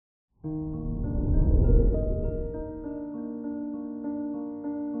Good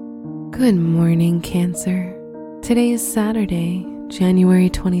morning, Cancer. Today is Saturday, January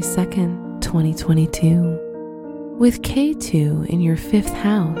 22nd, 2022. With Ketu in your 5th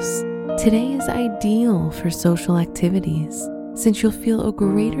house, today is ideal for social activities since you'll feel a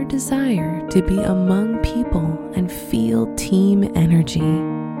greater desire to be among people and feel team energy.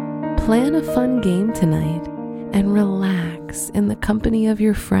 Plan a fun game tonight and relax in the company of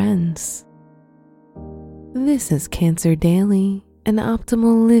your friends. This is Cancer Daily, an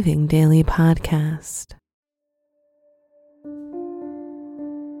Optimal Living Daily podcast.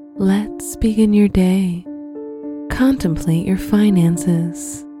 Let's begin your day. Contemplate your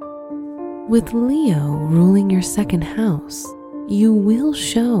finances. With Leo ruling your 2nd house, you will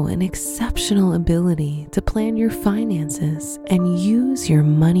show an exceptional ability to plan your finances and use your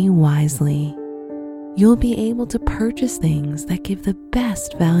money wisely. You'll be able to purchase things that give the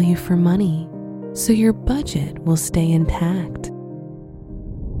best value for money, so your budget will stay intact.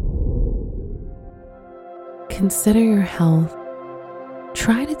 Consider your health.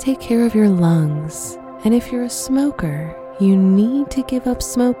 Try to take care of your lungs, and if you're a smoker, you need to give up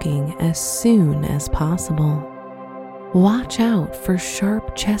smoking as soon as possible. Watch out for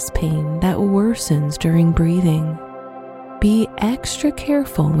sharp chest pain that worsens during breathing. Be extra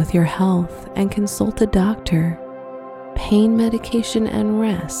careful with your health and consult a doctor. Pain medication and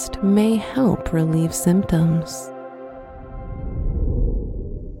rest may help relieve symptoms.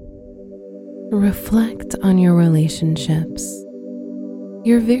 Reflect on your relationships.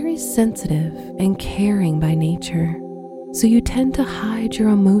 You're very sensitive and caring by nature, so you tend to hide your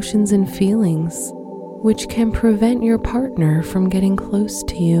emotions and feelings, which can prevent your partner from getting close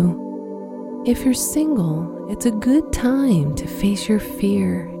to you. If you're single, it's a good time to face your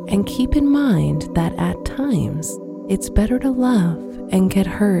fear and keep in mind that at times, it's better to love and get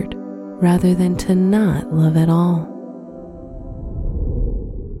hurt rather than to not love at all.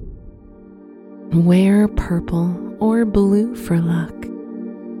 Wear purple or blue for luck.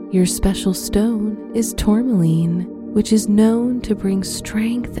 Your special stone is tourmaline, which is known to bring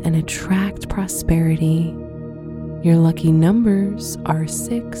strength and attract prosperity. Your lucky numbers are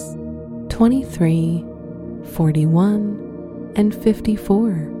 6, 23, 41, and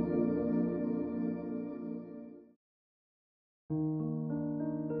 54.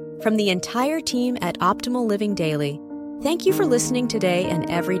 From the entire team at Optimal Living Daily, thank you for listening today and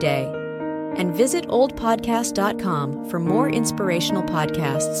every day. And visit oldpodcast.com for more inspirational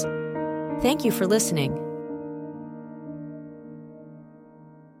podcasts. Thank you for listening.